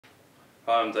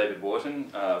Hi, I'm David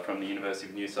Warton from the University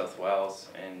of New South Wales,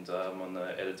 and I'm on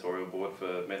the editorial board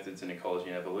for Methods in Ecology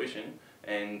and Evolution.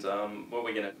 And what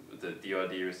we're going to, the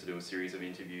idea is to do a series of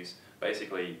interviews,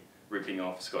 basically ripping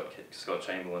off Scott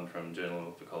Chamberlain from Journal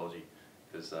of Ecology,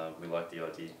 because we like the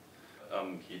idea.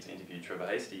 I'm here to interview Trevor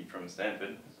Hastie from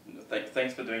Stanford.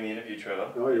 Thanks for doing the interview,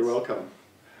 Trevor. Oh, you're welcome.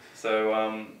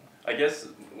 So I guess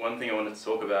one thing I wanted to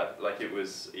talk about, like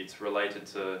it's related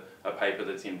to a paper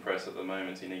that's in press at the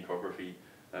moment in Ecography.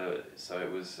 So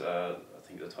it was, I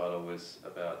think the title was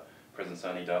about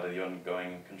presence-only data, the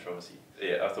ongoing controversy.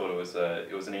 Yeah, I thought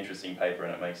it was an interesting paper,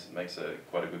 and it makes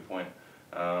quite a good point.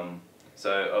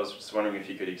 So I was just wondering if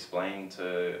you could explain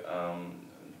to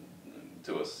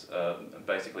us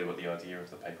basically what the idea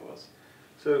of the paper was.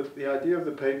 So the idea of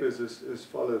the paper is as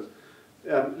follows.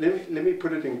 Let me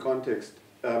put it in context.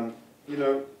 You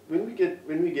know, when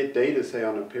we get data, say,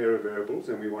 on a pair of variables,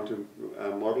 and we want to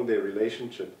model their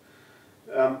relationship,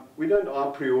 we don't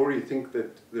a priori think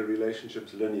that the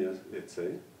relationship's linear, let's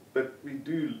say, but we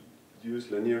do use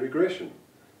linear regression.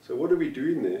 So what are we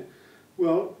doing there?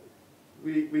 Well,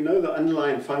 we know the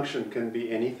underlying function can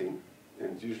be anything,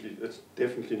 and usually it's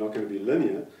definitely not going to be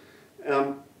linear,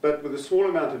 but with a small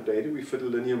amount of data, we fit a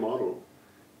linear model,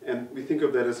 and we think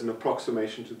of that as an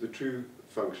approximation to the true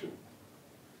function.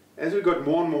 As we got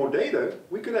more and more data,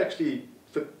 we could actually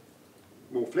fit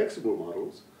more flexible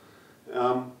models,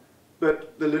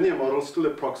 but the linear model is still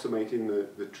approximating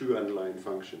the true underlying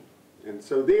function. And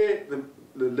so there,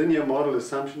 the linear model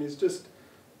assumption is just,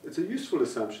 it's a useful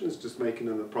assumption, it's just making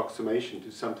an approximation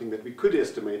to something that we could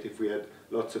estimate if we had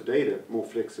lots of data more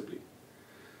flexibly.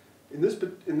 In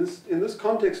this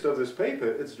context of this paper,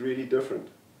 it's really different.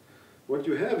 What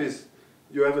you have is,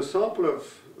 you have a sample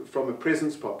from a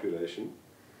presence population,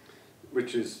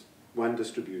 which is one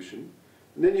distribution,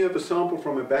 and then you have a sample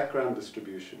from a background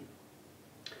distribution.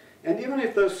 And even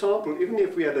if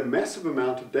we had a massive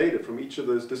amount of data from each of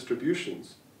those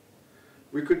distributions,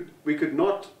 we could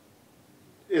not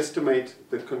estimate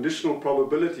the conditional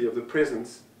probability of the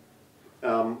presence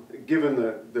given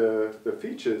the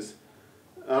features,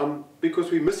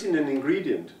 because we're missing an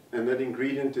ingredient, and that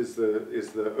ingredient is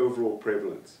the overall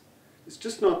prevalence. It's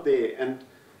just not there, and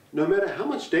no matter how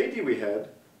much data we had,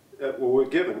 or were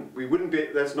given,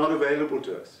 that's not available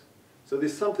to us. So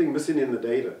there's something missing in the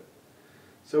data.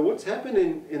 So what's happened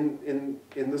in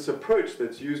this approach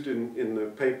that's used in the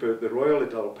paper, the Royle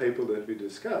et al. Paper that we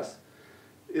discussed,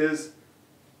 is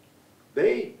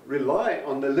they rely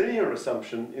on the linear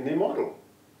assumption in their model.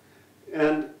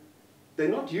 And they're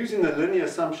not using the linear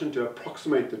assumption to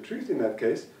approximate the truth in that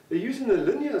case. They're using the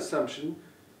linear assumption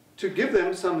to give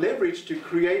them some leverage to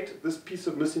create this piece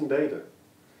of missing data.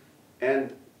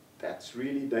 And that's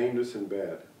really dangerous and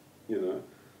bad, you know.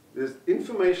 There's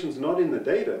information's not in the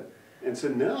data, and so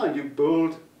now you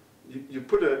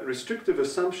put a restrictive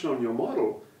assumption on your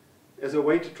model as a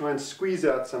way to try and squeeze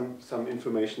out some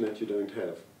information that you don't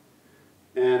have.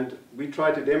 And we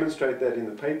try to demonstrate that in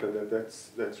the paper,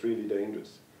 that's really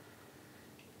dangerous.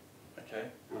 Okay.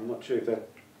 I'm not sure if that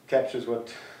captures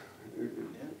what... Yeah.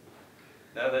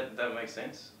 No, that makes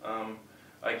sense.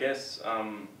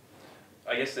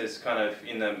 I guess there's kind of,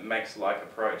 in the max-like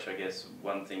approach, I guess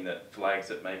one thing that flags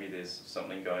that maybe there's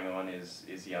something going on is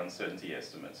the uncertainty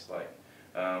estimates. Like,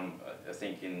 I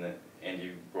think in the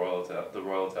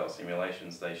Royle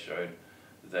simulations, they showed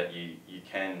that you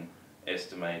can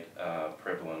estimate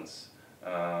prevalence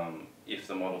if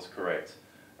the model's correct,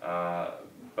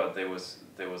 but there was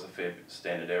a fair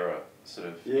standard error sort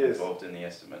of involved in the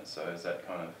estimate. So is that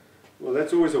kind of... Well,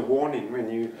 that's always a warning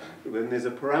when there's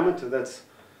a parameter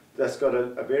that's got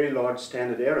a very large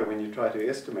standard error when you try to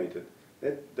estimate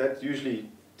it. That's usually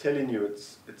telling you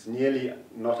it's nearly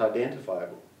not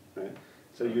identifiable, right?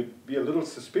 So you'd be a little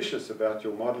suspicious about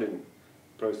your modeling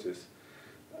process.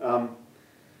 Now,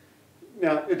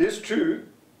 it is true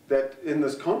that in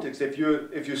this context, if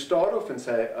you start off and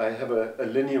say, I have a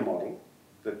linear model,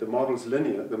 that the model's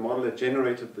linear, the model that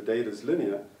generated the data is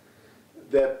linear,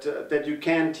 that you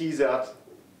can tease out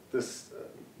this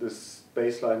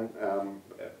baseline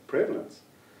prevalence.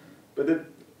 But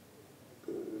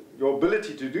your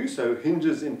ability to do so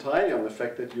hinges entirely on the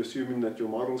fact that you're assuming that your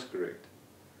model's correct.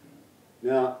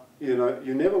 Now, you know,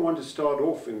 you never want to start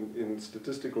off in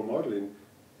statistical modeling,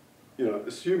 you know,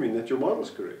 assuming that your model's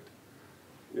correct.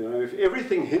 You know, if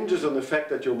everything hinges on the fact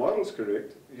that your model's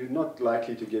correct, you're not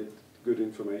likely to get good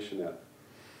information out.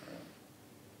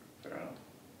 Fair enough.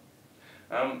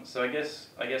 So I guess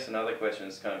another question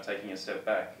is kind of taking a step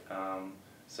back.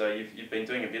 So you've been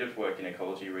doing a bit of work in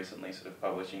ecology recently, sort of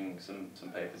publishing some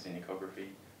papers in ecography,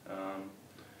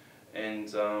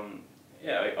 and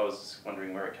yeah, I was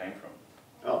wondering where it came from.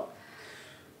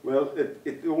 Well,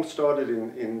 it all started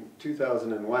in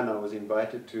 2001. I was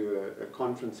invited to a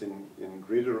conference in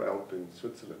Grederalp in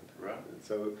Switzerland. Right.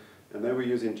 And they were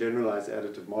using generalized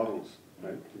additive models,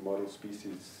 right, to model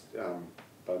species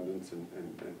abundance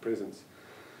and presence.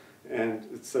 And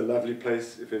it's a lovely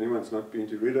place. If anyone's not been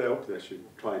to Grederalp, they should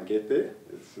try and get there.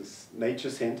 It's this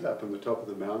nature center up on the top of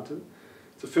the mountain.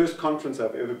 It's the first conference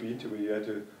I've ever been to where you had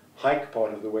to hike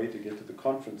part of the way to get to the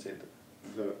conference center.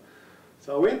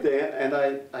 So I went there, and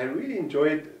I really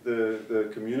enjoyed the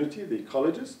community, the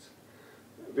ecologists,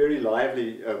 very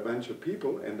lively bunch of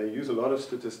people, and they use a lot of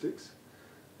statistics.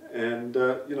 And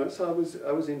you know, so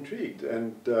I was intrigued,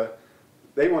 and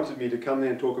they wanted me to come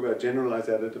there and talk about generalized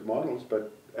additive models,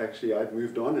 but actually I'd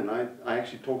moved on, and I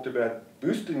actually talked about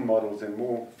boosting models and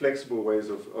more flexible ways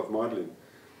of modeling.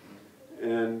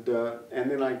 And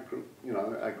then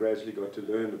I gradually got to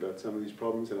learn about some of these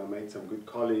problems, and I made some good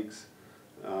colleagues.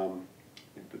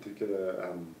 In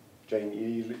particular, Jane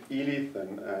Elith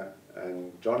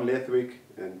and John Lethwick,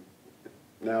 and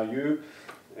now you,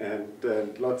 and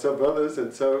lots of others.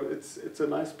 And so it's a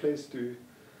nice place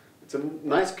it's a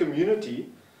nice community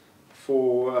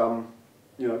for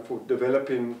you know, for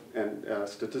developing and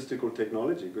statistical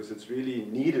technology, because it's really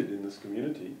needed in this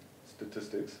community,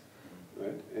 statistics,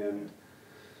 right? And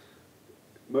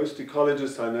most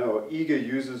ecologists I know are eager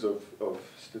users of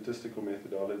statistical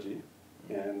methodology.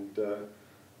 And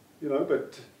you know,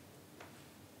 but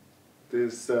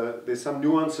there's some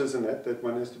nuances in that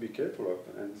one has to be careful of,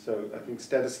 and so I think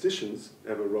statisticians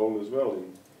have a role as well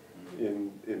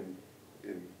in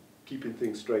keeping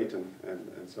things straight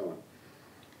and so on.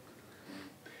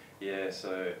 Yeah,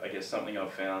 so I guess something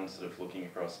I've found sort of looking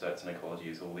across stats and ecology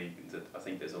is that I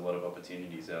think there's a lot of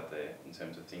opportunities out there in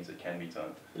terms of things that can be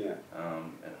done. Yeah.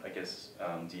 And I guess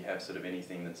do you have sort of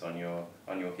anything that's on your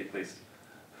hit list?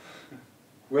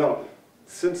 Well,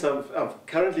 since I've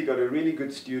currently got a really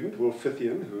good student, Will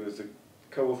Fithian, who is a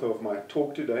co-author of my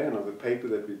talk today and of the paper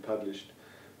that we published,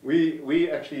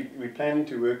 we're planning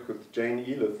to work with Jane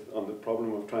Elith on the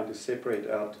problem of trying to separate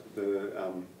out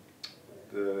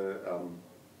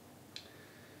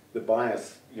the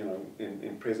bias, you know,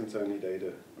 in presence-only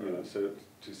data, you know, so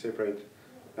to separate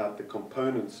out the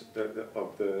components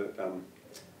of the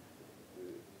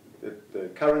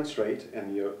occurrence rate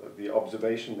and the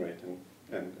observation rate, and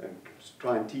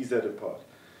try and tease that apart,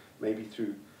 maybe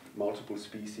through multiple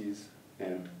species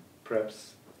and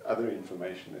perhaps other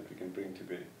information that we can bring to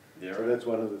bear. Yeah, so that's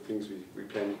one of the things we're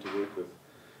planning to work with.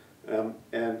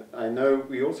 And I know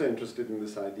we're also interested in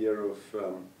this idea of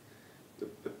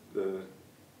the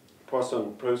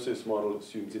Poisson process model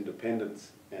assumes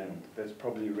independence, and that's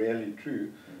probably rarely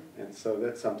true. And so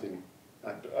that's something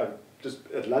I've just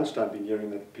at lunchtime been hearing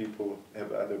that people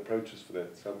have other approaches for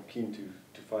that, so I'm keen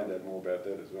to find out more about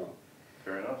that as well.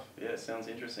 Fair enough. Yeah, it sounds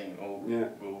interesting.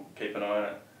 We'll keep an eye on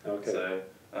it. Okay. So,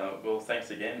 well, thanks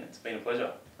again. It's been a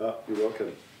pleasure. Oh, you're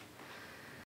welcome.